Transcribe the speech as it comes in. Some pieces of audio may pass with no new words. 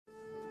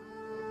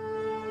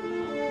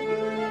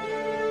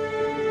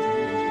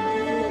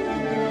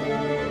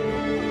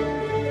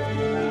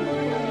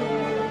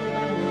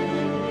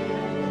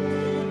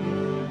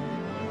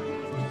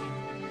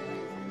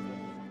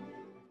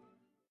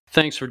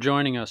Thanks for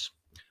joining us.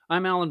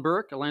 I'm Alan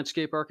Burke, a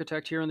landscape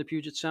architect here in the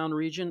Puget Sound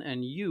region,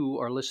 and you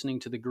are listening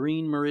to the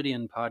Green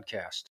Meridian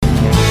podcast.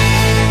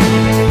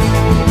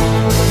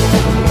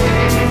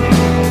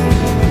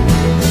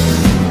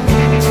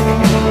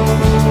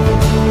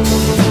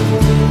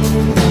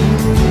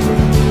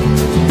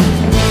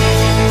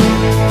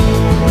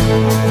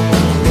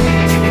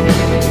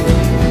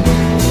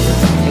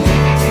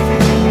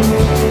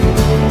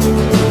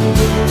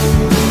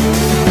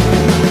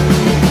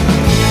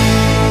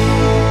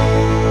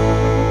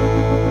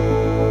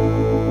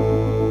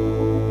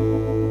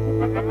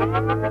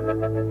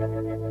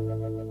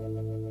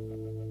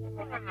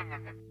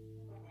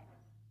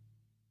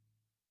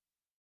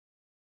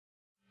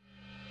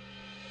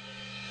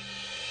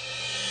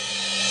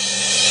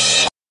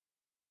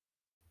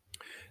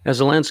 As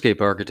a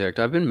landscape architect,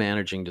 I've been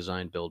managing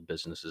design build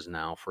businesses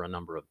now for a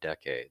number of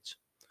decades.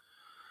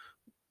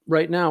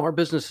 Right now, our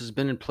business has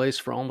been in place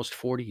for almost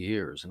 40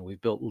 years, and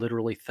we've built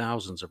literally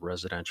thousands of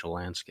residential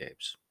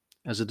landscapes.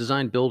 As a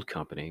design build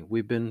company,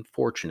 we've been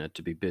fortunate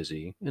to be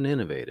busy and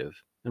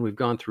innovative, and we've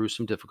gone through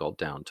some difficult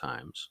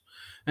downtimes.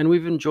 And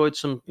we've enjoyed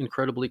some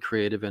incredibly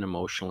creative and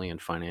emotionally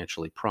and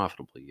financially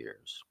profitable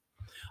years.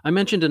 I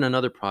mentioned in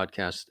another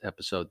podcast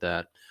episode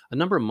that a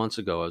number of months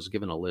ago, I was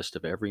given a list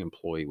of every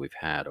employee we've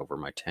had over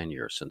my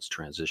tenure since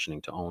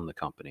transitioning to own the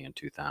company in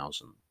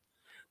 2000.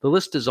 The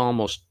list is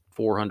almost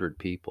 400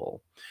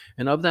 people,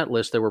 and of that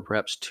list, there were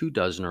perhaps 2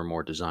 dozen or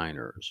more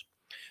designers.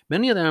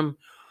 Many of them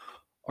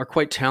are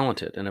quite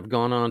talented and have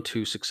gone on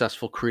to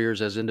successful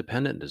careers as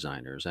independent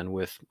designers and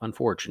with,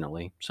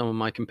 unfortunately, some of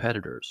my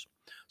competitors.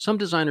 Some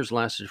designers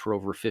lasted for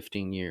over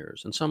 15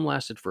 years, and some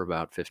lasted for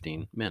about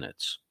 15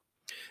 minutes.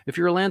 If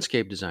you're a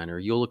landscape designer,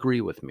 you'll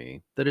agree with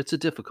me that it's a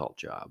difficult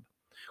job.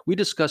 We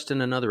discussed in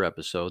another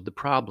episode the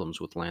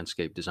problems with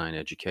landscape design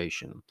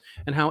education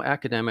and how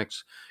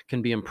academics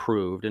can be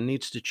improved and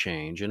needs to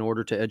change in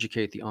order to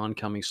educate the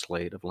oncoming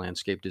slate of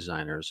landscape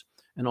designers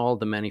and all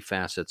the many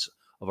facets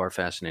of our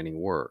fascinating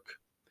work.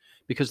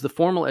 Because the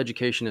formal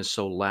education is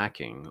so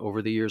lacking,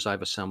 over the years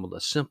I've assembled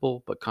a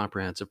simple but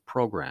comprehensive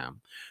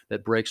program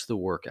that breaks the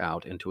work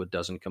out into a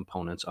dozen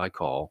components I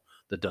call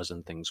the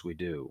dozen things we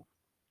do.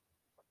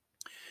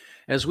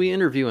 As we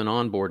interview and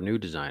onboard new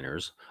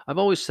designers, I've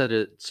always said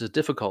it's a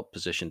difficult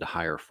position to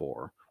hire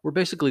for. We're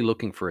basically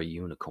looking for a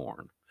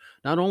unicorn.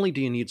 Not only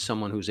do you need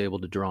someone who's able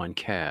to draw in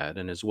CAD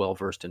and is well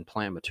versed in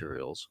plant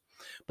materials,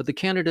 but the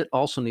candidate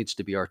also needs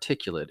to be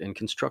articulate in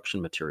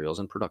construction materials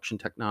and production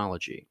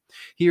technology.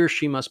 He or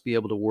she must be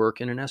able to work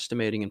in an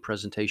estimating and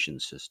presentation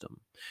system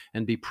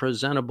and be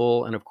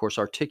presentable and, of course,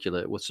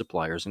 articulate with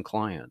suppliers and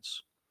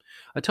clients.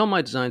 I tell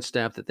my design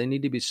staff that they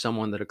need to be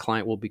someone that a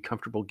client will be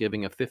comfortable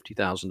giving a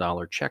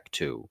 $50,000 check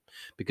to,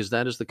 because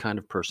that is the kind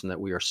of person that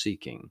we are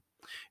seeking.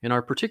 In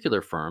our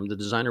particular firm, the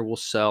designer will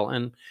sell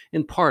and,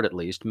 in part at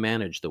least,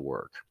 manage the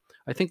work.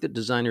 I think that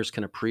designers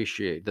can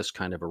appreciate this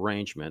kind of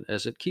arrangement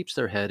as it keeps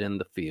their head in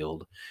the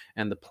field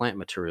and the plant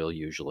material,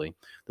 usually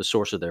the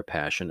source of their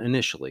passion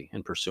initially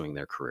in pursuing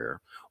their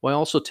career, while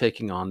also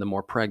taking on the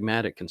more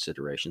pragmatic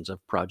considerations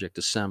of project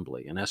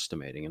assembly and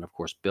estimating and, of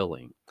course,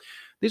 billing.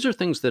 These are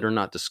things that are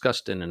not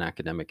discussed in an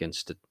academic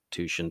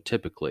institution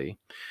typically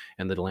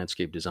in the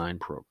landscape design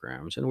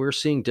programs, and we're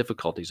seeing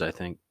difficulties, I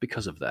think,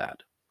 because of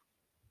that.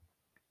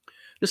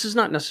 This is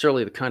not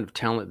necessarily the kind of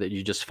talent that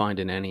you just find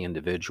in any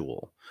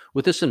individual.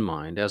 With this in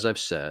mind, as I've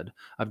said,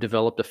 I've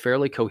developed a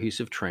fairly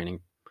cohesive training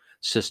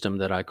system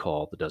that I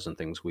call the dozen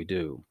things we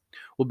do.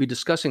 We'll be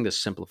discussing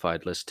this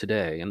simplified list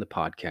today in the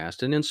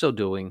podcast, and in so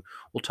doing,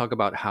 we'll talk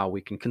about how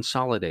we can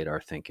consolidate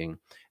our thinking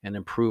and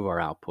improve our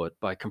output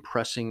by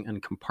compressing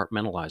and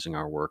compartmentalizing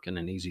our work in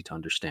an easy to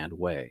understand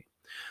way.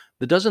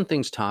 The Dozen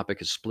Things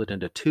topic is split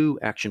into 2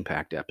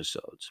 action-packed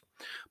episodes.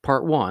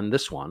 Part 1,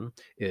 this one,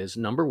 is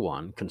number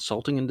 1,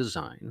 consulting and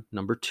design,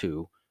 number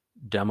 2,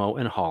 demo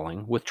and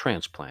hauling with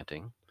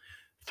transplanting,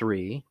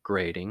 3,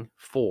 grading,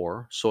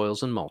 4,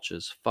 soils and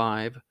mulches,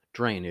 5,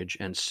 drainage,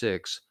 and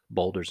 6,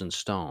 boulders and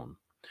stone.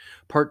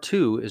 Part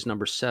 2 is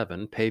number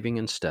 7, paving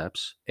and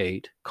steps,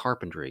 8,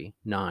 carpentry,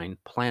 9,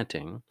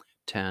 planting,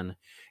 10,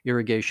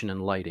 irrigation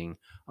and lighting,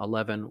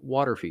 11,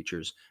 water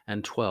features,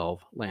 and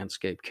 12,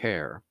 landscape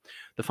care.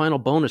 The final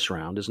bonus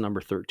round is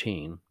number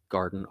 13,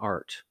 garden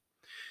art.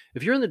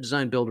 If you're in the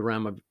design build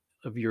realm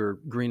of your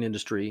green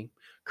industry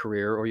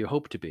career, or you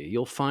hope to be,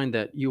 you'll find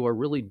that you are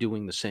really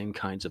doing the same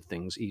kinds of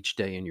things each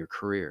day in your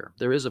career.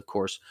 There is, of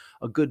course,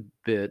 a good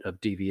bit of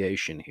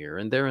deviation here,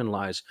 and therein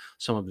lies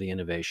some of the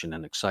innovation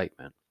and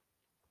excitement.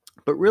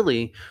 But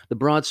really, the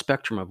broad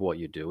spectrum of what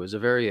you do is a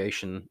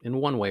variation in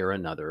one way or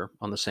another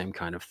on the same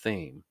kind of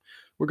theme.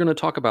 We're going to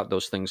talk about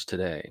those things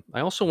today.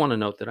 I also want to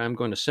note that I'm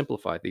going to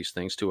simplify these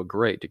things to a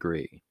great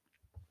degree.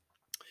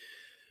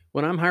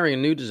 When I'm hiring a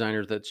new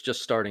designer that's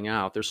just starting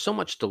out, there's so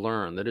much to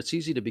learn that it's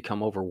easy to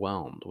become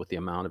overwhelmed with the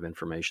amount of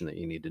information that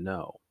you need to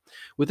know.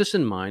 With this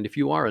in mind, if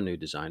you are a new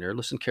designer,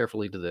 listen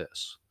carefully to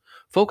this.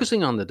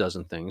 Focusing on the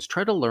dozen things,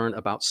 try to learn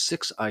about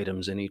 6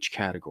 items in each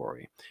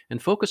category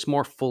and focus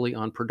more fully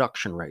on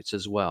production rates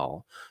as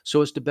well,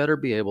 so as to better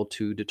be able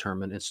to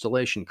determine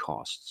installation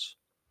costs.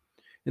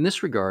 In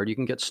this regard, you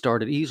can get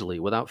started easily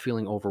without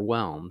feeling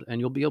overwhelmed, and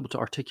you'll be able to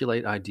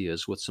articulate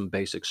ideas with some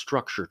basic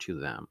structure to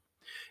them.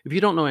 If you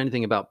don't know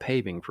anything about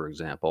paving, for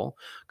example,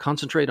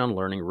 concentrate on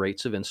learning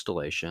rates of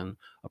installation,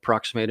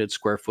 approximated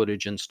square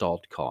footage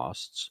installed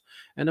costs,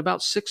 and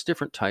about 6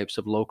 different types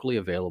of locally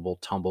available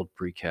tumbled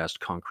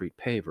precast concrete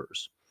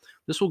pavers.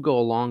 This will go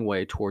a long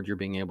way toward your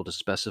being able to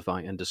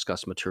specify and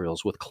discuss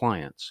materials with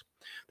clients.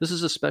 This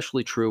is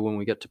especially true when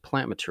we get to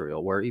plant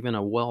material, where even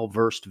a well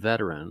versed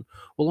veteran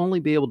will only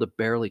be able to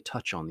barely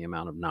touch on the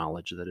amount of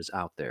knowledge that is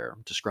out there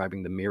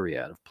describing the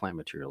myriad of plant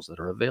materials that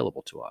are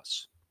available to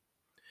us.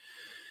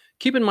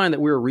 Keep in mind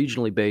that we're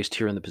regionally based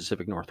here in the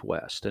Pacific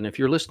Northwest. And if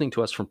you're listening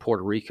to us from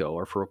Puerto Rico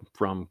or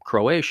from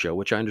Croatia,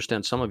 which I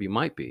understand some of you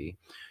might be,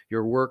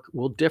 your work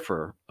will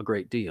differ a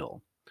great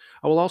deal.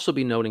 I will also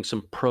be noting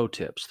some pro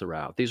tips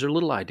throughout. These are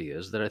little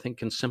ideas that I think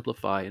can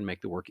simplify and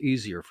make the work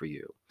easier for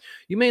you.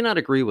 You may not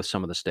agree with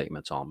some of the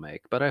statements I'll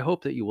make, but I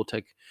hope that you will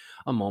take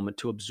a moment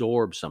to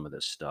absorb some of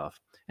this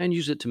stuff and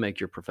use it to make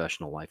your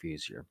professional life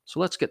easier. So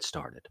let's get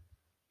started.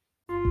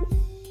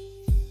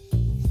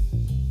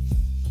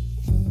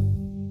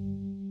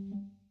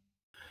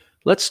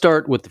 Let's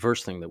start with the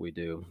first thing that we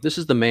do. This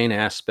is the main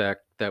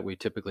aspect that we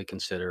typically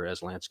consider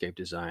as landscape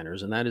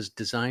designers, and that is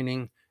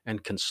designing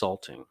and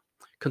consulting.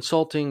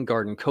 Consulting,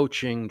 garden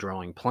coaching,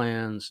 drawing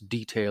plans,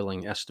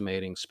 detailing,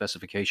 estimating,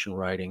 specification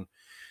writing,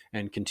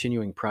 and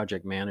continuing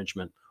project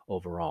management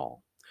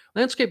overall.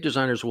 Landscape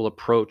designers will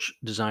approach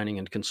designing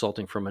and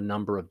consulting from a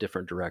number of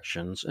different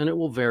directions, and it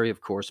will vary,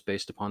 of course,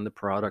 based upon the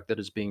product that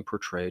is being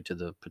portrayed to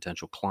the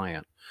potential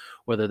client,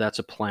 whether that's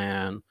a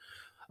plan,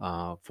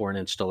 for an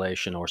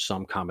installation or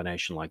some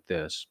combination like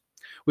this.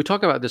 We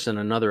talk about this in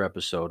another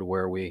episode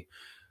where we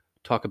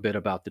talk a bit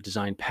about the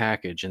design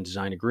package and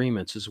design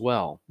agreements as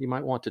well. You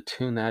might want to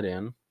tune that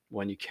in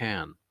when you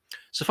can.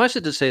 Suffice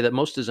it to say that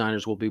most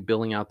designers will be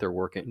billing out their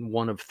work in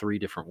one of 3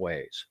 different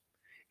ways,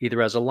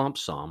 either as a lump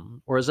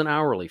sum, or as an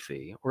hourly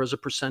fee, or as a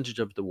percentage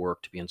of the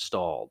work to be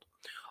installed.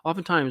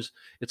 Oftentimes,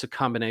 it's a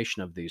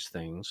combination of these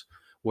things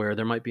where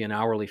there might be an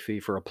hourly fee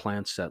for a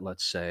plant set,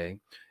 let's say,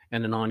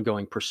 and an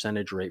ongoing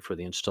percentage rate for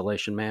the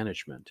installation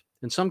management.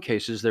 In some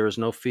cases, there is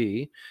no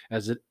fee,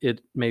 as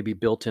it may be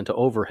built into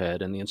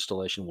overhead and the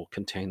installation will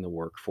contain the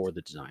work for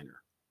the designer.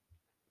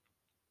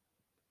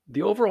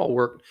 The overall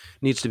work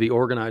needs to be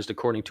organized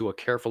according to a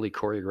carefully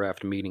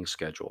choreographed meeting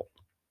schedule.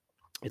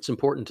 It's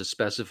important to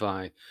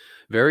specify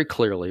very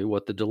clearly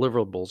what the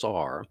deliverables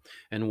are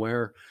and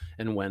where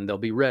and when they'll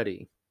be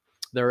ready.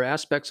 There are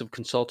aspects of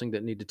consulting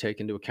that need to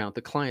take into account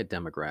the client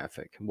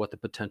demographic, what the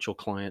potential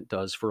client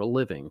does for a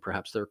living,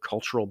 perhaps their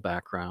cultural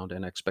background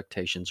and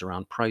expectations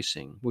around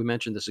pricing. We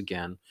mentioned this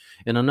again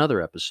in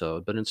another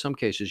episode, but in some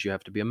cases you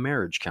have to be a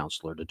marriage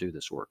counselor to do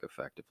this work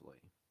effectively.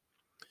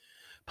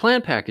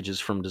 Plan packages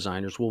from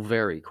designers will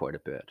vary quite a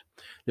bit.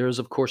 There is,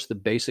 of course, the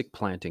basic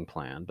planting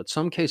plan, but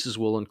some cases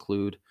will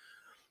include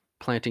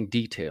planting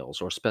details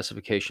or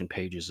specification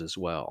pages as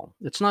well.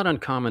 It's not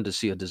uncommon to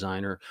see a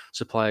designer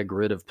supply a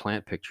grid of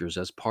plant pictures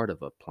as part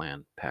of a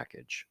plan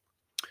package.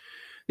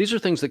 These are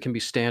things that can be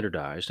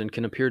standardized and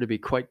can appear to be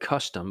quite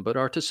custom, but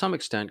are to some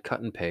extent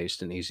cut and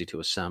paste and easy to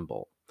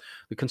assemble.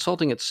 The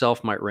consulting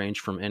itself might range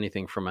from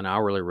anything from an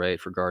hourly rate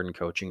for garden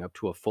coaching up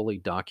to a fully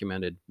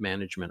documented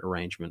management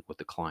arrangement with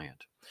the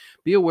client.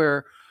 Be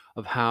aware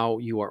of how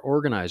you are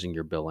organizing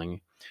your billing,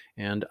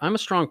 and I'm a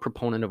strong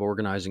proponent of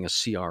organizing a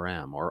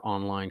CRM or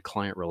online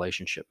client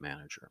relationship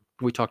manager.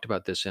 We talked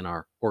about this in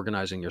our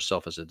Organizing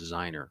Yourself as a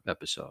Designer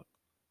episode.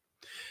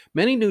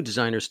 Many new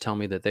designers tell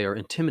me that they are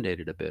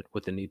intimidated a bit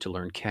with the need to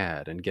learn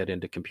CAD and get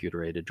into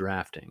computer aided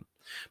drafting.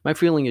 My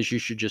feeling is you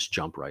should just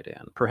jump right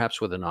in, perhaps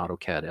with an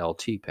AutoCAD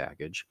LT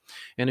package.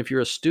 And if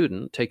you're a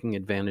student, taking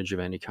advantage of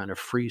any kind of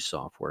free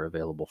software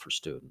available for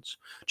students.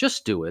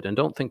 Just do it and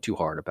don't think too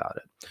hard about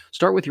it.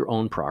 Start with your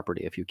own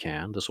property if you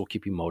can. This will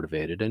keep you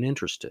motivated and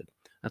interested.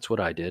 That's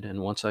what I did,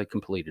 and once I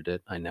completed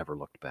it, I never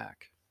looked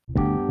back.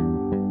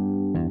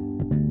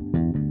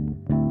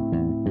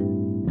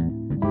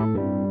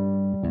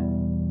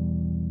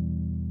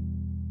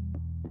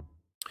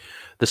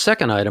 The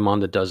second item on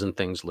the dozen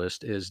things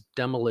list is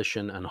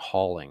demolition and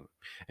hauling.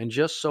 And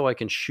just so I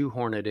can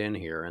shoehorn it in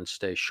here and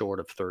stay short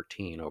of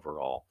 13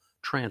 overall,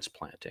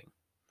 transplanting.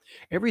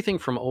 Everything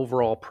from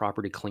overall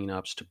property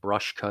cleanups to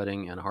brush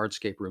cutting and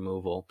hardscape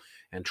removal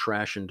and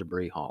trash and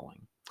debris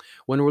hauling.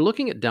 When we're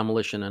looking at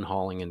demolition and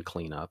hauling and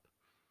cleanup,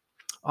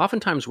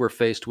 oftentimes we're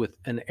faced with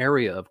an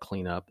area of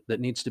cleanup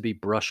that needs to be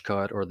brush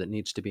cut or that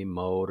needs to be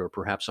mowed, or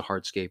perhaps a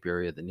hardscape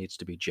area that needs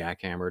to be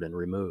jackhammered and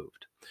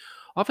removed.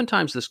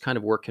 Oftentimes, this kind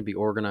of work can be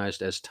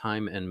organized as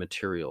time and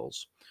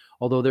materials,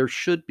 although there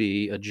should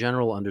be a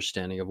general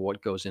understanding of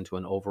what goes into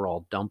an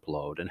overall dump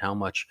load and how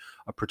much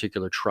a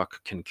particular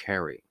truck can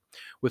carry.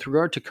 With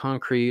regard to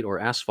concrete or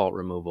asphalt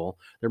removal,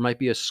 there might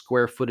be a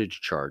square footage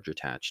charge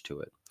attached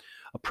to it.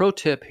 A pro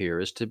tip here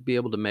is to be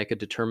able to make a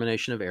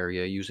determination of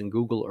area using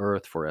Google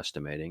Earth for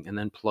estimating and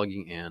then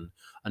plugging in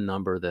a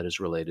number that is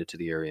related to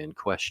the area in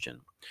question.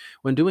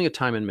 When doing a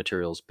time and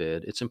materials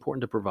bid, it's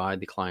important to provide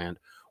the client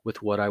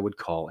with what I would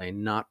call a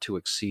not to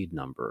exceed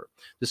number.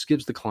 This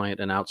gives the client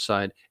an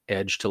outside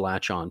edge to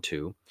latch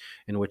onto,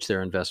 in which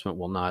their investment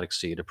will not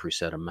exceed a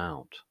preset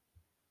amount.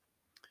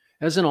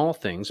 As in all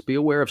things, be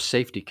aware of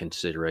safety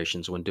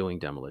considerations when doing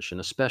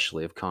demolition,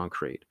 especially of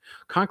concrete.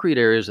 Concrete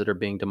areas that are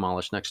being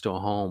demolished next to a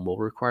home will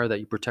require that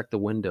you protect the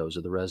windows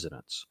of the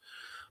residence.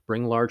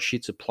 Bring large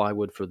sheets of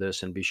plywood for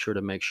this and be sure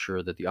to make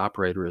sure that the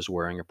operator is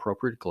wearing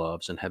appropriate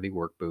gloves and heavy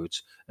work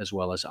boots, as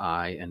well as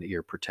eye and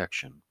ear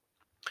protection.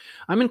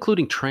 I'm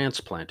including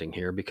transplanting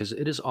here because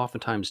it is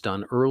oftentimes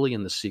done early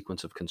in the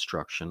sequence of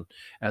construction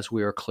as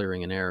we are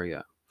clearing an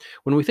area.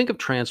 When we think of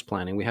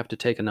transplanting, we have to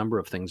take a number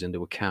of things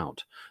into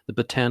account. The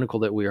botanical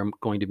that we are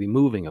going to be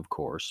moving, of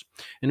course,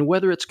 and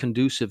whether it's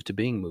conducive to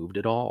being moved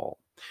at all.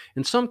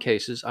 In some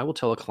cases, I will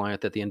tell a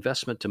client that the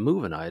investment to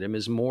move an item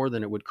is more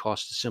than it would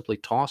cost to simply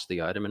toss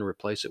the item and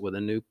replace it with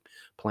a new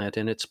plant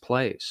in its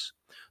place.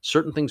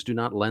 Certain things do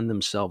not lend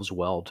themselves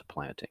well to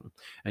planting,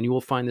 and you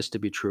will find this to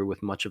be true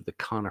with much of the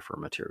conifer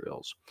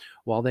materials.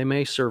 While they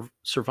may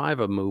survive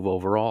a move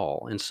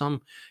overall, in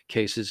some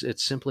cases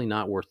it's simply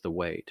not worth the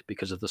wait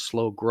because of the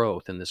slow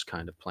growth in this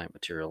kind of plant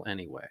material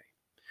anyway.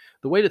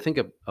 The way to think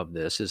of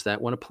this is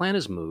that when a plant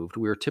is moved,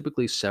 we are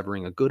typically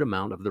severing a good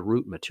amount of the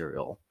root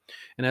material.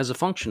 And as a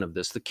function of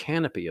this, the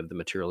canopy of the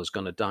material is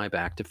going to die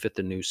back to fit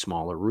the new,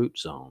 smaller root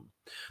zone.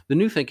 The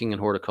new thinking in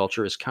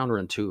horticulture is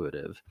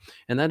counterintuitive,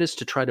 and that is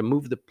to try to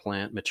move the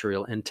plant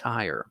material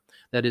entire.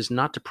 That is,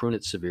 not to prune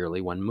it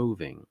severely when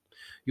moving.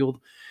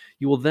 You'll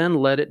you will then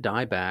let it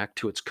die back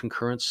to its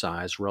concurrent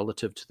size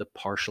relative to the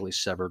partially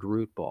severed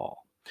root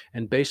ball.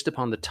 And based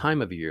upon the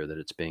time of year that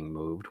it's being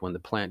moved, when the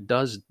plant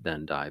does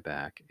then die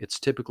back, it's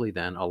typically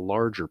then a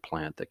larger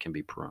plant that can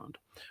be pruned,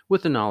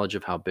 with the knowledge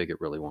of how big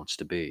it really wants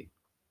to be.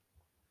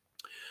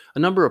 A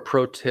number of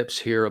pro tips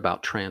here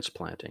about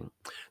transplanting.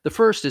 The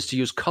first is to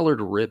use colored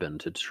ribbon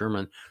to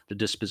determine the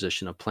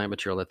disposition of plant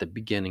material at the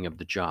beginning of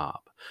the job.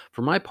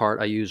 For my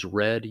part, I use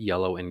red,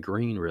 yellow, and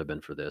green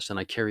ribbon for this, and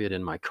I carry it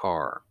in my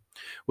car.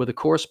 With a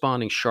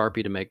corresponding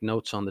Sharpie to make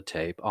notes on the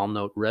tape, I'll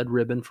note red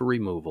ribbon for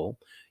removal,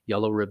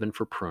 yellow ribbon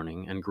for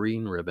pruning, and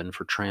green ribbon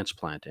for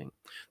transplanting.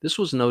 This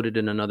was noted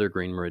in another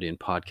Green Meridian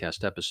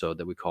podcast episode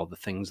that we call The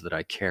Things That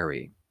I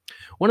Carry.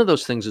 One of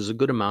those things is a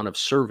good amount of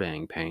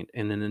surveying paint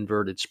in an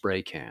inverted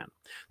spray can.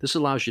 This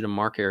allows you to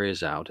mark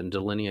areas out and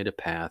delineate a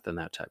path and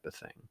that type of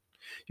thing.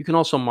 You can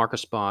also mark a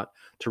spot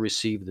to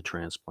receive the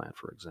transplant,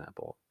 for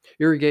example.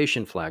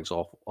 Irrigation flags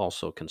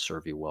also can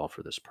serve you well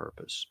for this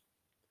purpose.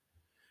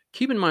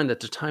 Keep in mind that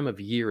the time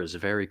of year is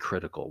very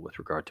critical with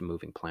regard to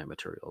moving plant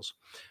materials.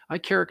 I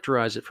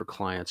characterize it for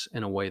clients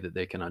in a way that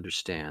they can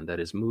understand, that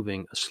is,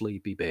 moving a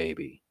sleepy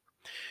baby.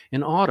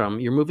 In autumn,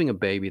 you're moving a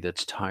baby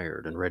that's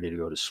tired and ready to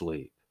go to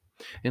sleep.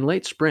 In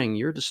late spring,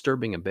 you're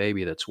disturbing a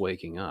baby that's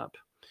waking up.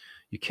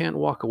 You can't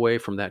walk away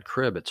from that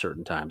crib at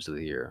certain times of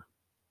the year.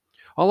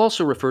 I'll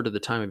also refer to the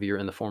time of year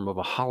in the form of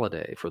a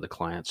holiday for the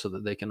client so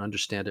that they can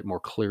understand it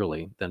more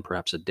clearly than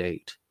perhaps a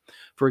date.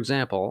 For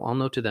example, I'll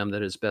note to them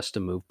that it is best to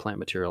move plant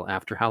material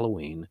after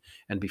Halloween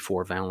and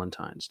before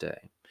Valentine's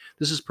Day.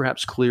 This is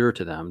perhaps clearer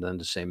to them than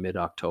to say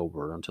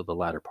mid-October until the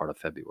latter part of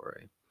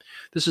February.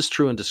 This is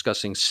true in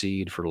discussing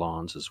seed for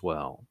lawns as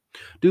well.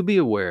 Do be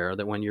aware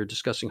that when you're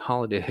discussing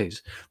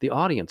holidays, the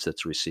audience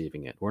that's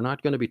receiving it, we're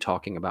not going to be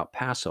talking about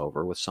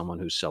Passover with someone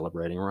who's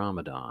celebrating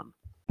Ramadan.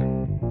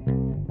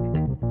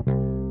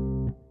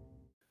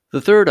 The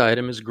third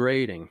item is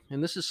grading,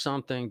 and this is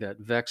something that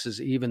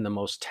vexes even the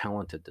most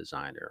talented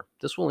designer.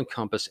 This will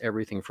encompass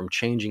everything from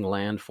changing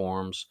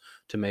landforms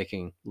to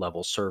making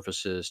level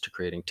surfaces to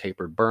creating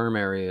tapered berm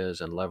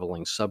areas and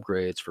leveling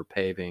subgrades for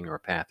paving or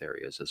path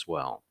areas as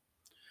well.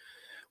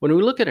 When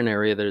we look at an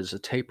area that is a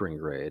tapering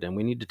grade and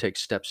we need to take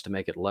steps to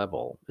make it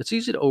level, it's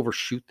easy to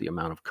overshoot the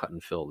amount of cut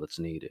and fill that's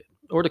needed,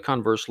 or to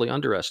conversely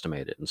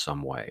underestimate it in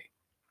some way.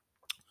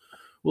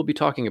 We'll be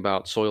talking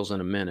about soils in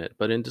a minute,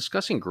 but in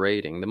discussing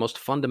grading, the most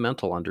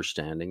fundamental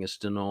understanding is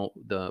to know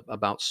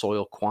about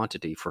soil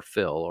quantity for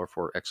fill or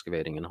for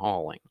excavating and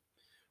hauling.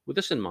 With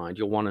this in mind,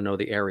 you'll want to know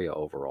the area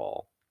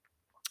overall.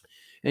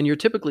 And you're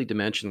typically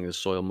dimensioning the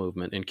soil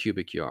movement in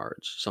cubic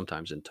yards,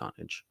 sometimes in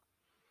tonnage.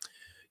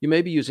 You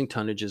may be using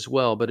tonnage as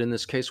well, but in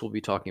this case, we'll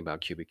be talking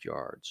about cubic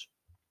yards.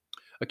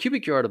 A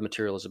cubic yard of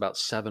material is about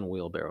 7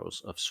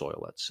 wheelbarrows of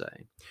soil, let's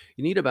say.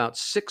 You need about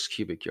 6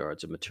 cubic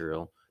yards of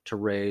material to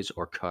raise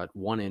or cut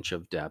 1 inch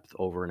of depth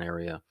over an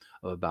area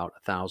of about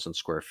 1,000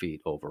 square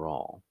feet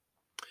overall.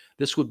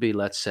 This would be,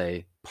 let's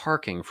say,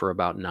 parking for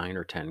about 9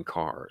 or 10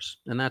 cars.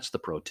 And that's the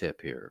pro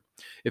tip here.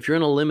 If you're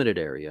in a limited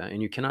area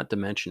and you cannot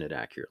dimension it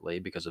accurately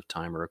because of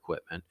time or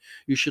equipment,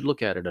 you should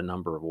look at it a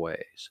number of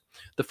ways.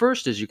 The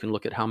first is you can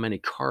look at how many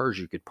cars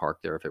you could park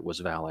there if it was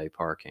valet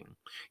parking.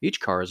 Each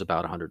car is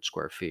about 100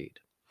 square feet.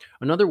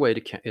 Another way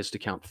is to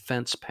count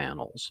fence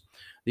panels.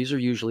 These are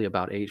usually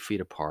about 8 feet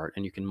apart,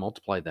 and you can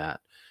multiply that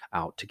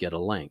out to get a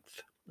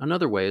length.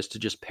 Another way is to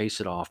just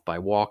pace it off by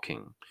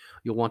walking.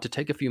 You'll want to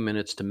take a few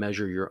minutes to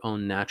measure your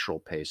own natural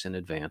pace in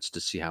advance to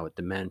see how it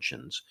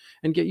dimensions,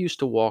 and get used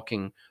to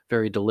walking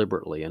very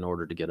deliberately in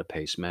order to get a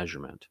pace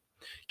measurement.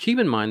 Keep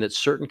in mind that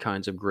certain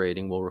kinds of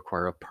grading will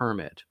require a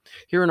permit.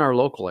 Here in our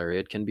local area,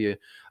 it can be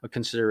a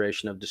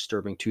consideration of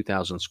disturbing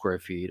 2,000 square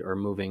feet or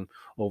moving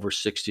over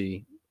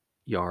 60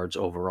 yards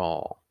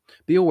overall.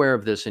 Be aware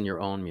of this in your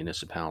own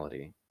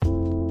municipality.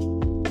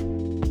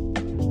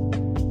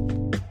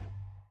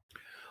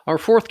 Our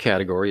fourth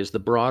category is the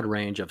broad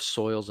range of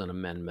soils and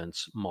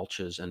amendments,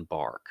 mulches, and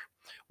bark.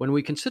 When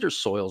we consider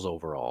soils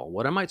overall,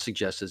 what I might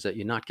suggest is that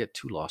you not get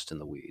too lost in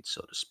the weeds,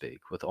 so to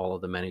speak, with all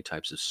of the many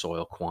types of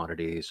soil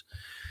quantities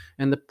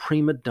and the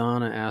prima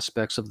donna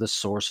aspects of the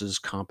sources,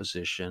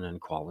 composition, and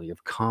quality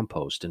of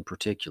compost in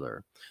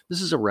particular.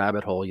 This is a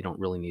rabbit hole you don't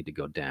really need to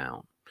go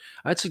down.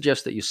 I'd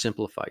suggest that you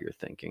simplify your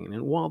thinking,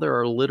 and while there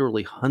are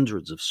literally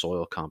hundreds of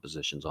soil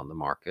compositions on the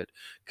market,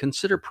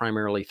 consider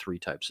primarily three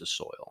types of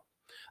soil.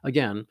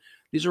 Again,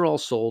 these are all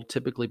sold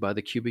typically by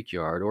the cubic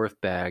yard or if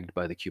bagged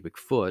by the cubic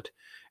foot,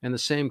 and the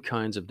same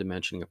kinds of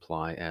dimensioning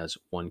apply as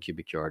 1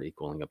 cubic yard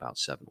equaling about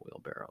 7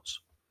 wheelbarrows.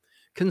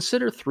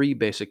 Consider three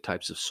basic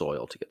types of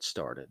soil to get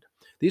started.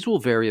 These will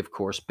vary, of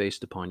course,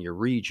 based upon your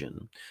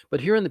region,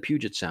 but here in the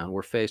Puget Sound,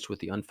 we're faced with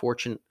the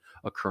unfortunate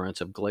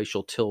occurrence of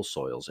glacial till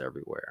soils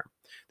everywhere.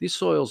 These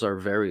soils are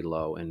very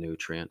low in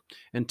nutrient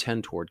and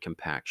tend toward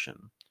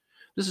compaction.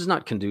 This is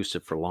not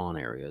conducive for lawn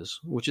areas,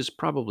 which is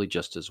probably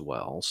just as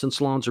well,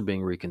 since lawns are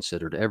being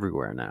reconsidered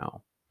everywhere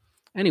now.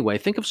 Anyway,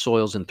 think of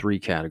soils in three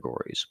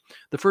categories.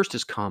 The first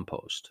is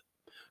compost.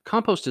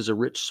 Compost is a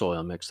rich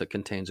soil mix that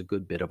contains a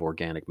good bit of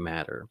organic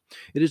matter.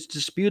 It is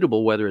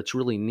disputable whether it's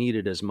really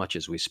needed as much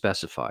as we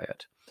specify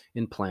it,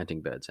 in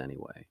planting beds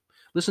anyway.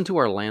 Listen to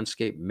our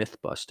landscape myth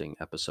busting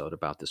episode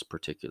about this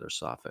particular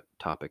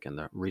topic and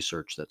the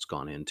research that's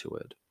gone into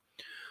it.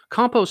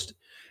 Compost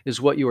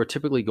is what you are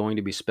typically going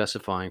to be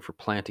specifying for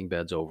planting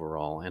beds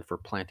overall and for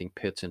planting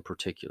pits in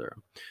particular.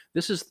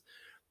 This is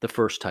the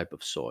first type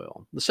of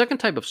soil. The second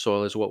type of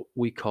soil is what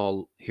we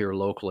call here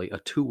locally a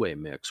two-way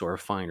mix or a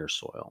finer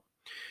soil.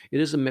 It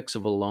is a mix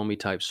of a loamy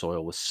type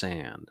soil with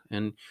sand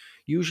and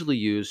usually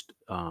used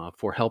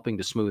for helping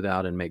to smooth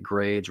out and make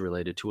grades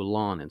related to a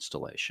lawn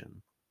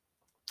installation.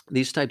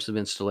 These types of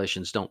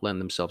installations don't lend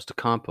themselves to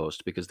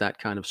compost because that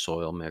kind of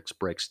soil mix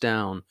breaks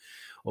down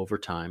over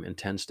time and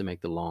tends to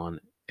make the lawn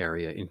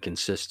area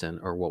inconsistent,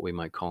 or what we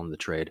might call in the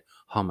trade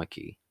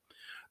hummocky.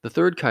 The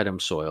third kind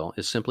of soil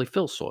is simply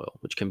fill soil,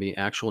 which can be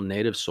actual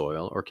native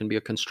soil or can be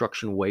a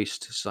construction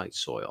waste site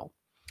soil.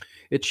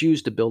 It's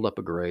used to build up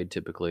a grade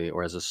typically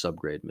or as a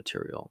subgrade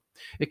material.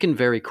 It can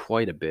vary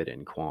quite a bit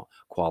in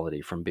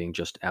quality from being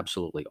just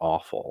absolutely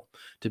awful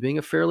to being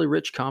a fairly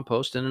rich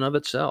compost in and of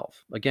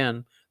itself.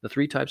 Again, the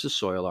three types of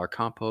soil are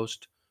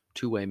compost,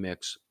 two-way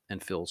mix,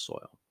 and fill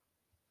soil.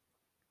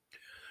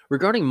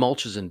 Regarding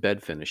mulches and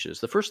bed finishes,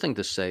 the first thing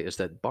to say is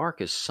that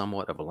bark is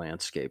somewhat of a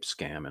landscape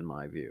scam in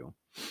my view.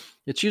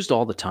 It's used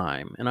all the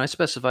time, and I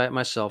specify it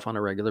myself on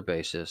a regular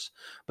basis,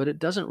 but it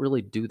doesn't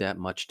really do that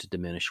much to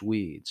diminish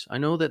weeds. I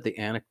know that the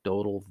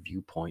anecdotal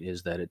viewpoint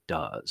is that it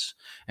does,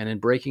 and in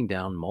breaking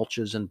down,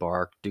 mulches and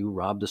bark do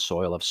rob the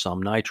soil of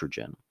some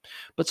nitrogen.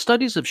 But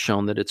studies have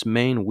shown that its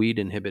main weed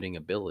inhibiting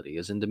ability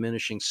is in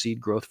diminishing seed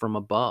growth from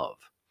above.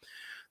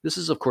 This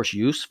is, of course,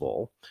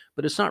 useful,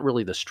 but it's not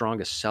really the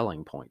strongest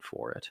selling point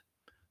for it.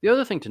 The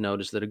other thing to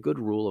note is that a good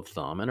rule of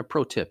thumb, and a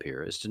pro tip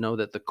here, is to know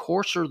that the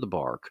coarser the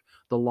bark,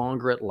 the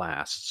longer it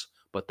lasts,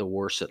 but the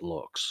worse it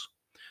looks.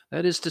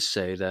 That is to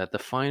say that the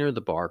finer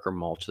the bark or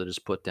mulch that is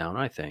put down,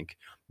 I think,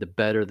 the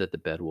better that the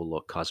bed will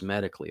look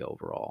cosmetically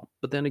overall.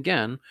 But then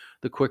again,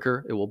 the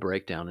quicker it will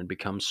break down and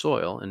become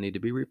soil and need to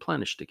be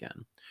replenished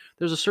again.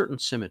 There's a certain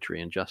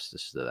symmetry and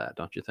justice to that,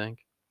 don't you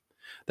think?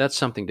 That's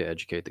something to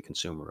educate the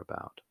consumer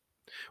about.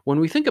 When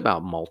we think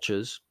about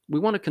mulches, we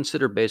want to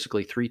consider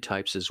basically three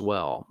types as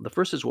well. The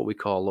first is what we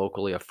call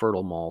locally a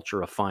fertile mulch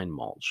or a fine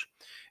mulch.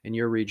 In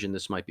your region,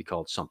 this might be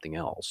called something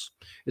else.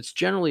 It's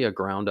generally a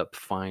ground up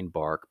fine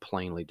bark,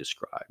 plainly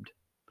described.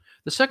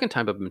 The second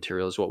type of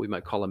material is what we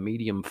might call a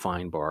medium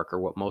fine bark, or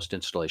what most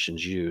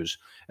installations use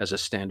as a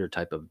standard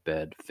type of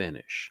bed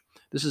finish.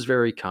 This is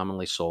very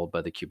commonly sold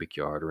by the cubic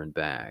yard or in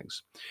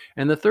bags.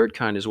 And the third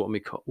kind is what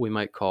we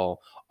might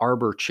call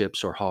arbor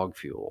chips or hog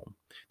fuel.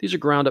 These are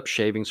ground up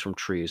shavings from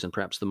trees and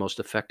perhaps the most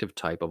effective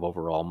type of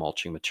overall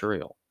mulching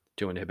material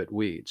to inhibit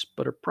weeds,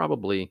 but are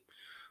probably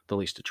the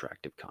least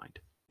attractive kind.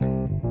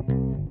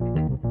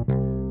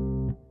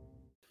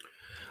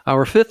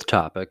 Our fifth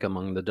topic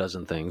among the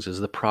dozen things is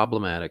the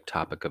problematic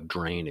topic of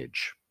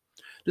drainage.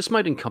 This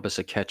might encompass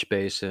a catch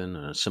basin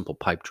and a simple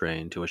pipe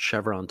drain to a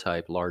chevron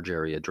type large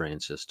area drain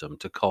system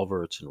to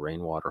culverts and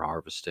rainwater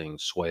harvesting,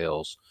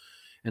 swales,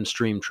 and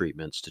stream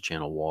treatments to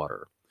channel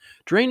water.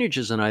 Drainage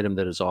is an item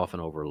that is often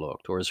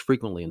overlooked or is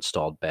frequently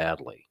installed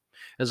badly.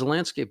 As a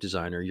landscape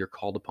designer, you're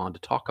called upon to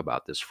talk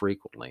about this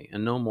frequently,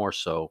 and no more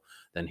so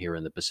than here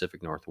in the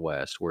Pacific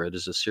Northwest, where it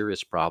is a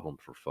serious problem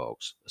for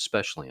folks,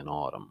 especially in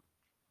autumn.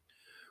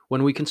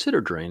 When we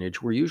consider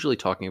drainage, we're usually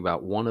talking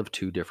about one of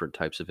two different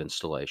types of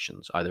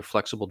installations, either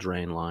flexible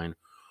drain line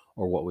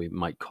or what we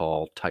might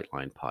call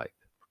tightline pipe.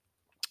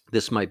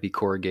 This might be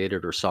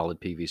corrugated or solid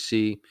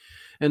PVC,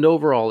 and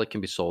overall it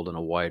can be sold in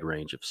a wide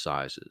range of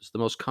sizes. The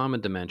most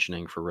common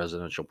dimensioning for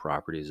residential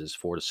properties is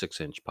 4 to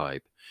 6 inch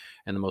pipe,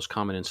 and the most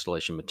common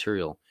installation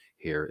material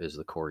here is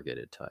the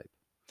corrugated type.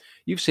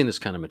 You've seen this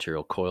kind of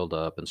material coiled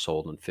up and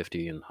sold in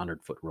 50 and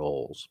 100-foot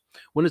rolls.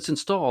 When it's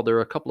installed, there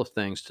are a couple of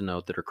things to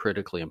note that are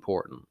critically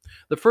important.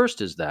 The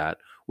first is that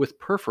with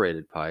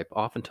perforated pipe,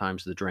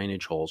 oftentimes the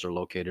drainage holes are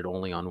located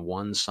only on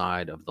one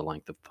side of the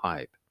length of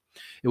pipe.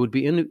 It would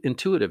be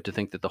intuitive to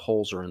think that the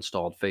holes are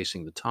installed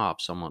facing the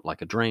top, somewhat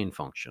like a drain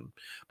function.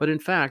 But in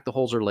fact, the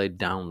holes are laid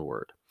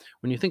downward.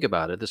 When you think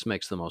about it, this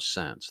makes the most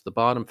sense. The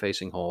bottom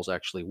facing holes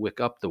actually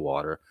wick up the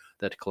water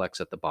that collects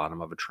at the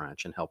bottom of a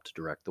trench and help to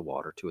direct the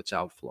water to its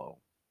outflow.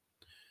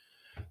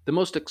 The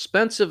most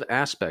expensive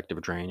aspect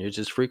of drainage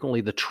is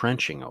frequently the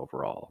trenching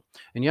overall.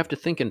 And you have to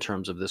think in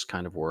terms of this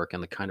kind of work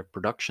and the kind of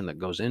production that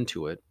goes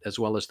into it, as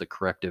well as the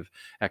corrective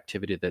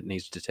activity that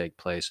needs to take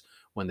place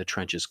when the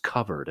trench is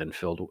covered and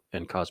filled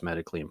and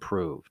cosmetically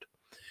improved.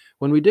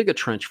 When we dig a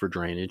trench for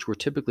drainage, we're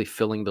typically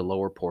filling the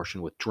lower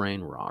portion with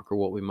drain rock, or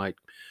what we might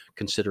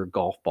consider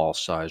golf ball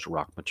sized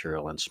rock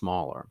material and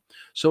smaller,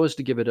 so as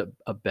to give it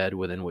a bed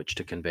within which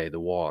to convey the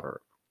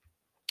water.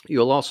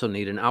 You'll also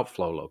need an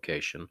outflow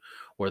location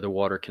where the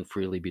water can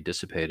freely be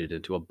dissipated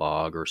into a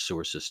bog or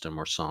sewer system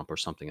or sump or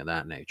something of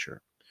that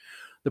nature.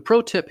 The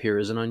pro tip here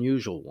is an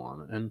unusual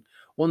one, and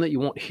one that you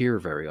won't hear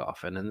very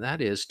often, and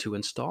that is to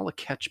install a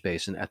catch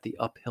basin at the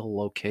uphill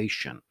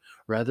location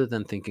rather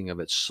than thinking of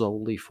it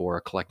solely for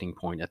a collecting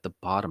point at the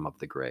bottom of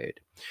the grade.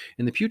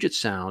 In the Puget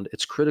Sound,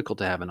 it's critical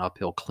to have an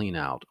uphill clean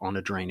out on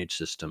a drainage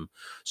system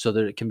so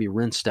that it can be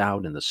rinsed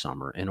out in the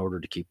summer in order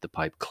to keep the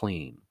pipe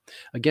clean.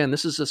 Again,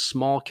 this is a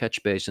small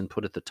catch basin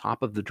put at the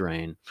top of the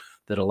drain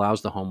that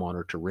allows the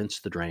homeowner to rinse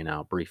the drain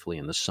out briefly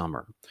in the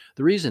summer.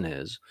 The reason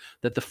is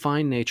that the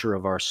fine nature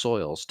of our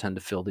soils tend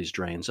to fill these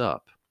drains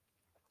up.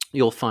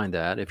 You'll find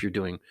that if you're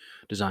doing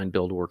design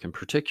build work in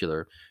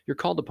particular, you're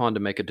called upon to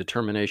make a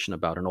determination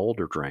about an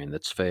older drain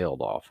that's failed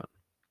often.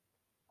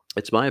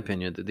 It's my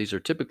opinion that these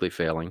are typically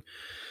failing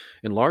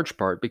in large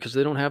part because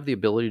they don't have the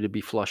ability to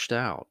be flushed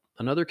out.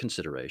 Another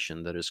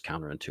consideration that is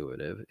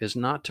counterintuitive is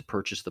not to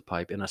purchase the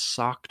pipe in a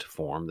socked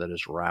form that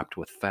is wrapped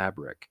with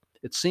fabric.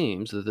 It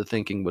seems that the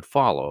thinking would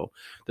follow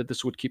that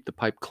this would keep the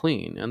pipe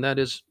clean, and that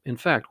is, in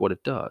fact, what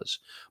it does.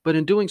 But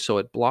in doing so,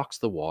 it blocks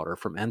the water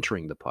from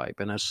entering the pipe,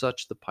 and as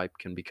such, the pipe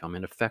can become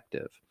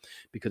ineffective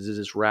because it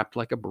is wrapped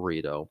like a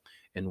burrito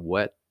in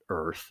wet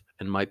earth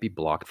and might be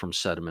blocked from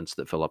sediments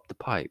that fill up the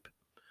pipe.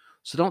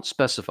 So don't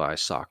specify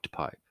socked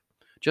pipe.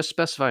 Just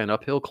specify an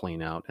uphill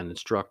clean out and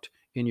instruct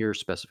in your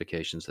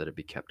specifications that it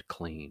be kept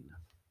clean.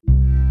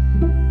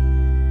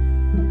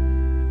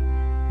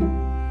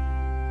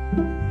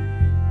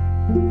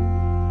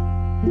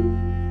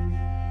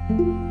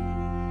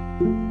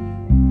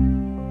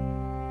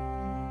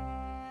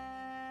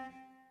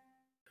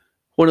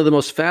 One of the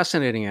most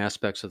fascinating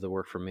aspects of the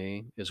work for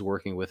me is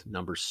working with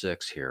number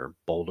 6 here,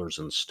 boulders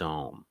and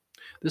stone.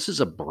 This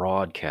is a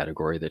broad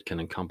category that can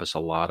encompass a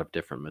lot of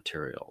different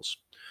materials.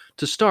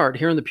 To start,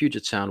 here in the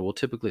Puget Sound, we'll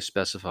typically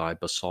specify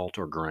basalt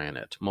or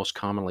granite, most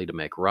commonly to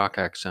make rock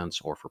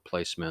accents or for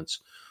placements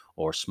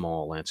or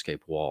small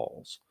landscape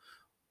walls.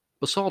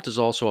 Basalt is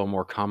also a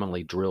more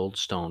commonly drilled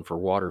stone for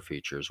water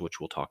features,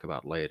 which we'll talk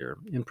about later,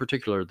 in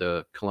particular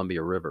the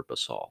Columbia River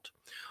basalt.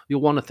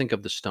 You'll want to think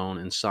of the stone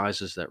in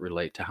sizes that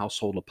relate to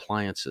household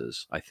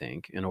appliances, I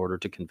think, in order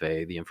to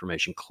convey the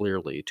information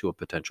clearly to a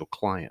potential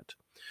client.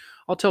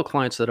 I'll tell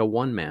clients that a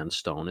one-man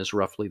stone is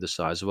roughly the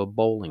size of a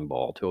bowling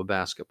ball to a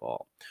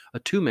basketball. A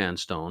two-man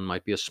stone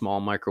might be a small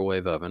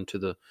microwave oven to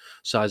the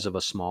size of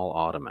a small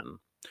ottoman.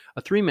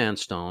 A three-man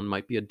stone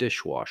might be a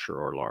dishwasher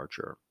or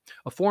larger.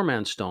 A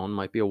four-man stone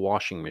might be a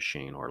washing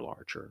machine or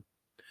larger.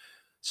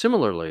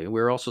 Similarly,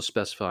 we're also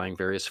specifying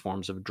various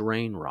forms of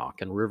drain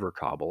rock and river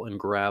cobble and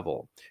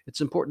gravel.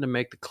 It's important to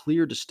make the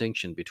clear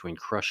distinction between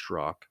crushed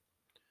rock,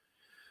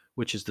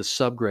 which is the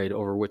subgrade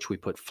over which we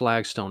put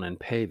flagstone and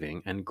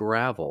paving, and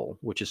gravel,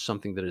 which is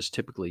something that is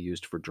typically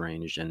used for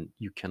drainage and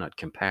you cannot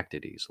compact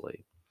it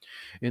easily.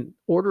 In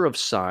order of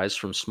size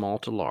from small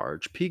to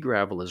large, pea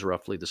gravel is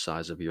roughly the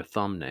size of your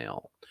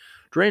thumbnail.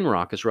 Drain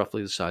rock is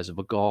roughly the size of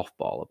a golf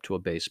ball up to a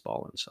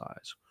baseball in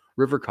size.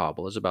 River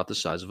cobble is about the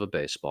size of a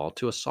baseball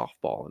to a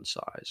softball in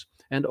size.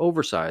 And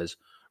oversized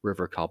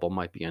river cobble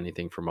might be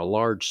anything from a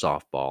large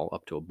softball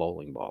up to a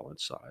bowling ball in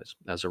size,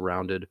 as a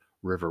rounded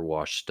river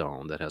wash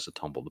stone that has a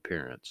tumbled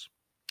appearance.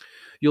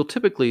 You'll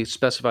typically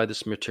specify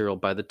this material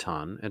by the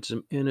ton,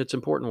 and it's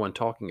important when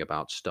talking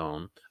about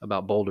stone,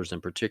 about boulders in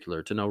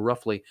particular, to know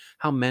roughly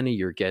how many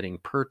you're getting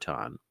per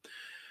ton.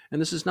 And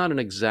this is not an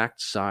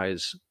exact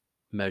size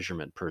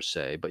measurement per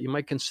se, but you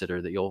might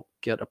consider that you'll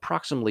get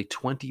approximately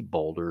 20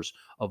 boulders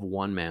of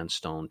one-man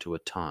stone to a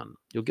ton.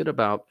 You'll get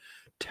about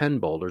 10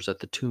 boulders at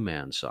the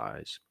two-man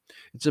size.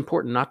 It's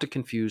important not to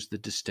confuse the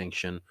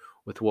distinction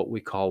with what we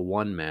call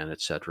one-man,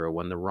 etc.,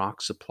 when the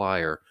rock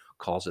supplier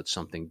calls it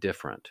something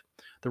different.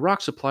 The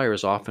rock supplier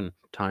is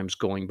oftentimes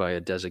going by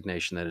a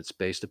designation that it's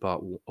based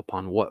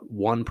upon what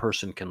one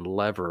person can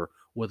lever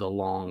with a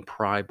long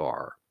pry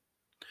bar.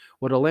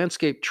 What a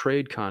landscape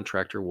trade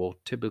contractor will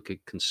typically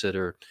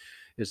consider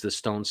is the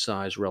stone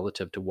size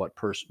relative to what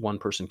one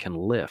person can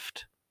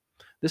lift.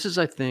 This is,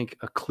 I think,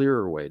 a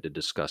clearer way to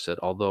discuss it,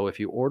 although if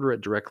you order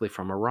it directly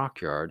from a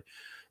rock yard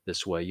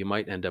this way, you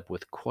might end up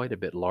with quite a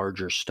bit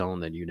larger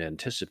stone than you'd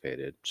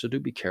anticipated, so do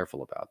be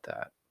careful about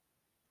that.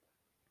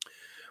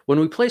 When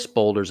we place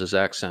boulders as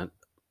accent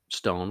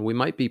stone, we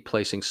might be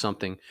placing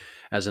something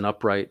as an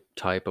upright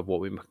type of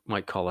what we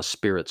might call a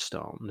spirit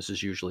stone. This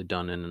is usually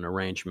done in an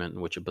arrangement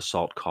in which a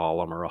basalt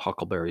column or a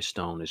huckleberry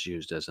stone is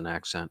used as an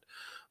accent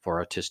for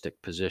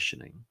artistic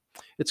positioning.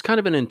 It's kind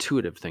of an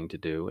intuitive thing to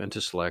do and to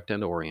select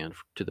and orient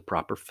to the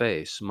proper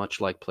face,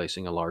 much like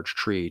placing a large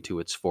tree to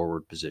its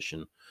forward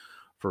position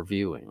for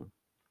viewing.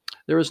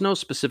 There is no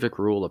specific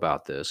rule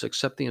about this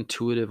except the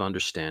intuitive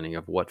understanding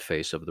of what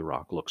face of the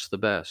rock looks the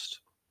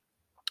best.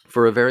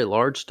 For a very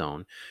large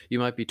stone, you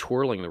might be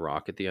twirling the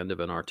rock at the end of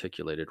an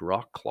articulated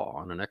rock claw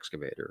on an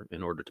excavator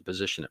in order to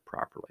position it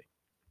properly.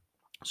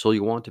 So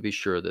you want to be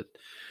sure that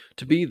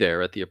to be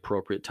there at the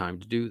appropriate time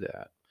to do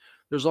that.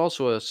 There's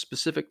also a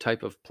specific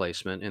type of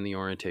placement in the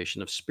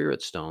orientation of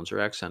spirit stones or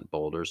accent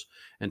boulders,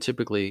 and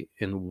typically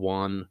in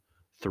one,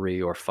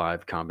 three, or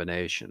five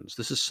combinations.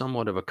 This is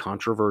somewhat of a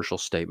controversial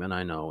statement,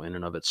 I know, in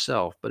and of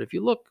itself, but if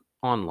you look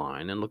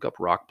online and look up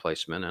rock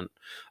placement and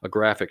a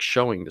graphic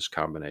showing this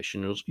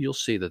combination, you'll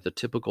see that the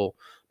typical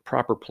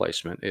proper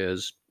placement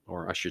is,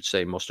 or I should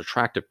say, most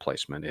attractive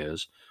placement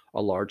is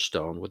a large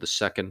stone with a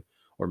second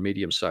or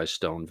medium sized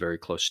stone very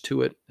close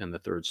to it, and the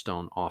third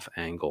stone off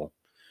angle.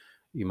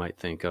 You might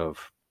think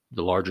of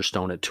the larger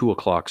stone at 2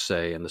 o'clock,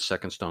 say, and the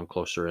second stone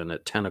closer in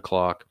at 10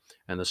 o'clock,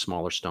 and the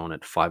smaller stone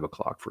at 5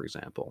 o'clock, for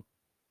example.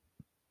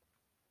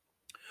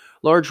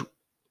 Large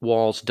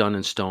walls done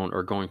in stone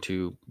are going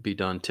to be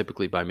done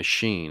typically by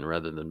machine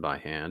rather than by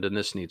hand, and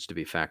this needs to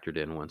be factored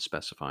in when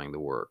specifying the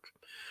work.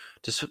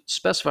 To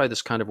specify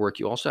this kind of work,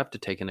 you also have to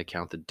take into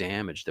account the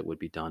damage that would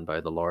be done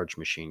by the large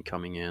machine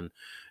coming in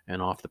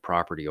and off the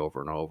property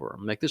over and over.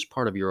 Make this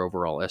part of your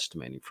overall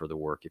estimating for the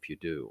work if you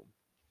do.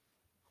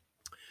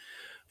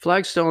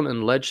 Flagstone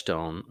and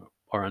ledgestone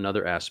are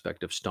another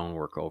aspect of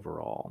stonework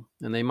overall,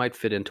 and they might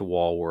fit into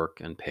wall work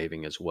and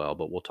paving as well,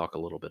 but we'll talk a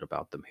little bit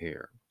about them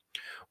here.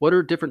 What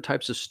are different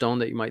types of stone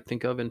that you might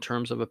think of in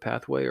terms of a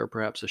pathway or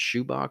perhaps a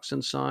shoebox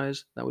in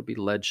size? That would be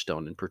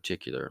ledgestone in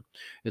particular.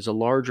 It's a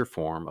larger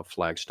form of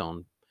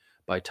flagstone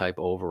by type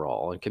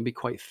overall and can be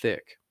quite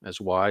thick,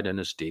 as wide and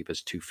as deep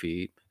as 2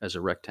 feet as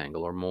a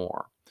rectangle or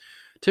more.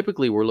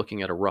 Typically, we're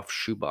looking at a rough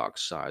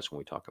shoebox size when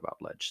we talk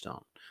about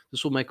ledgestone.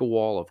 This will make a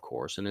wall, of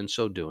course, and in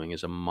so doing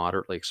is a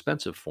moderately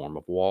expensive form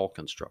of wall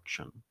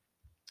construction.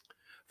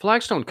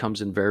 Flagstone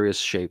comes in various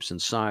shapes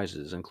and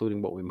sizes,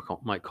 including what we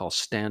might call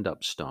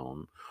stand-up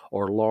stone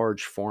or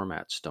large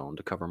format stone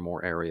to cover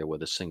more area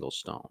with a single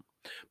stone,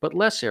 but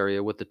less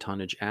area with the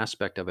tonnage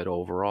aspect of it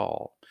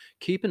overall.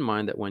 Keep in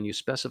mind that when you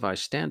specify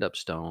stand-up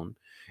stone,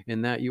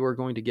 in that you are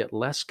going to get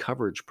less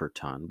coverage per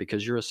ton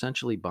because you're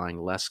essentially buying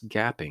less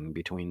gapping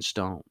between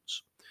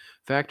stones.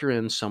 Factor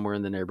in somewhere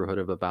in the neighborhood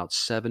of about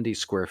 70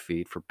 square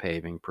feet for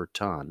paving per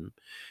ton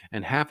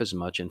and half as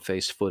much in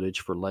face footage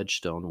for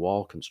ledgestone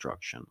wall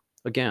construction.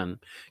 Again,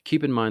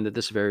 keep in mind that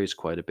this varies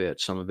quite a bit.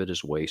 Some of it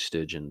is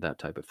wastage and that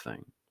type of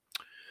thing.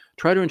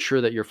 Try to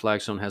ensure that your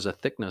flagstone has a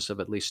thickness of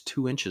at least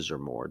 2 inches or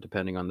more,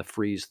 depending on the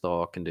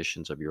freeze-thaw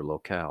conditions of your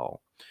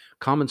locale.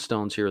 Common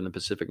stones here in the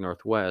Pacific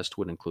Northwest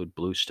would include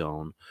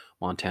bluestone,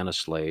 Montana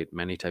slate,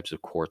 many types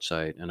of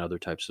quartzite, and other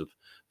types of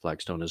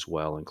flagstone as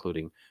well,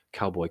 including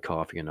cowboy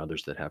coffee and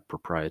others that have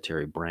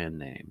proprietary brand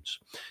names.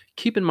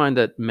 Keep in mind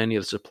that many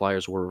of the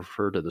suppliers will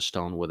refer to the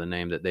stone with a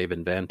name that they've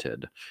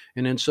invented,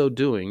 and in so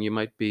doing, you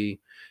might be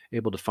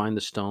able to find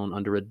the stone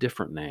under a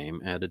different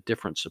name at a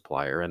different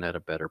supplier and at a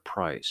better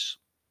price.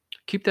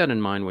 Keep that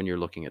in mind when you're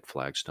looking at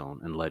flagstone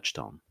and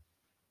ledgestone.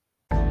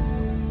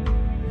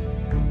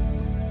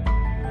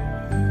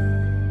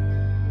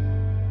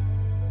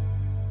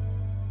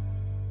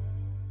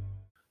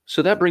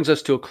 So that brings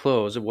us to a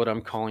close of what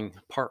I'm calling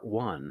part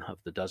one of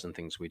the dozen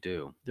things we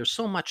do. There's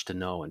so much to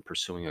know in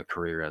pursuing a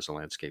career as a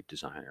landscape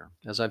designer.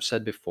 As I've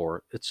said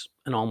before, it's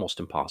an almost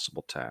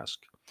impossible task.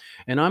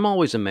 And I'm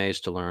always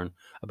amazed to learn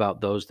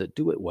about those that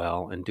do it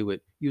well and do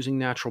it using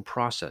natural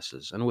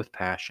processes and with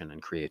passion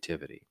and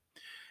creativity.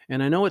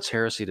 And I know it's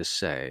heresy to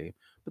say,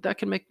 but that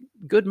can make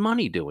good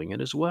money doing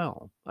it as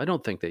well. I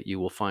don't think that you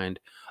will find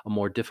a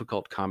more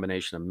difficult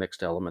combination of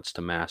mixed elements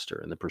to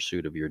master in the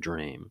pursuit of your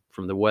dream,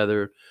 from the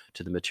weather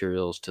to the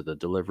materials to the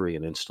delivery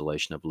and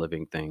installation of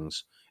living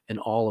things in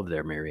all of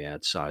their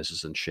myriad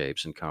sizes and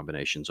shapes and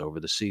combinations over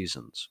the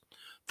seasons.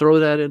 Throw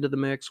that into the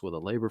mix with a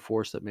labor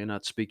force that may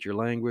not speak your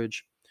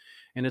language,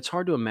 and it's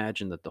hard to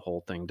imagine that the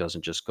whole thing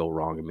doesn't just go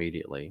wrong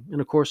immediately. And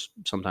of course,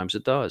 sometimes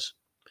it does.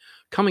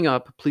 Coming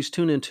up, please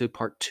tune into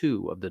part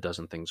 2 of the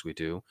Dozen Things We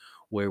Do,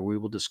 where we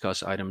will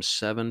discuss items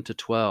 7 to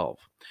 12,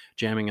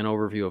 jamming an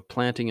overview of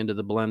planting into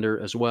the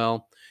blender as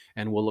well,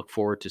 and we'll look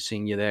forward to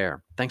seeing you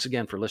there. Thanks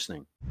again for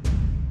listening.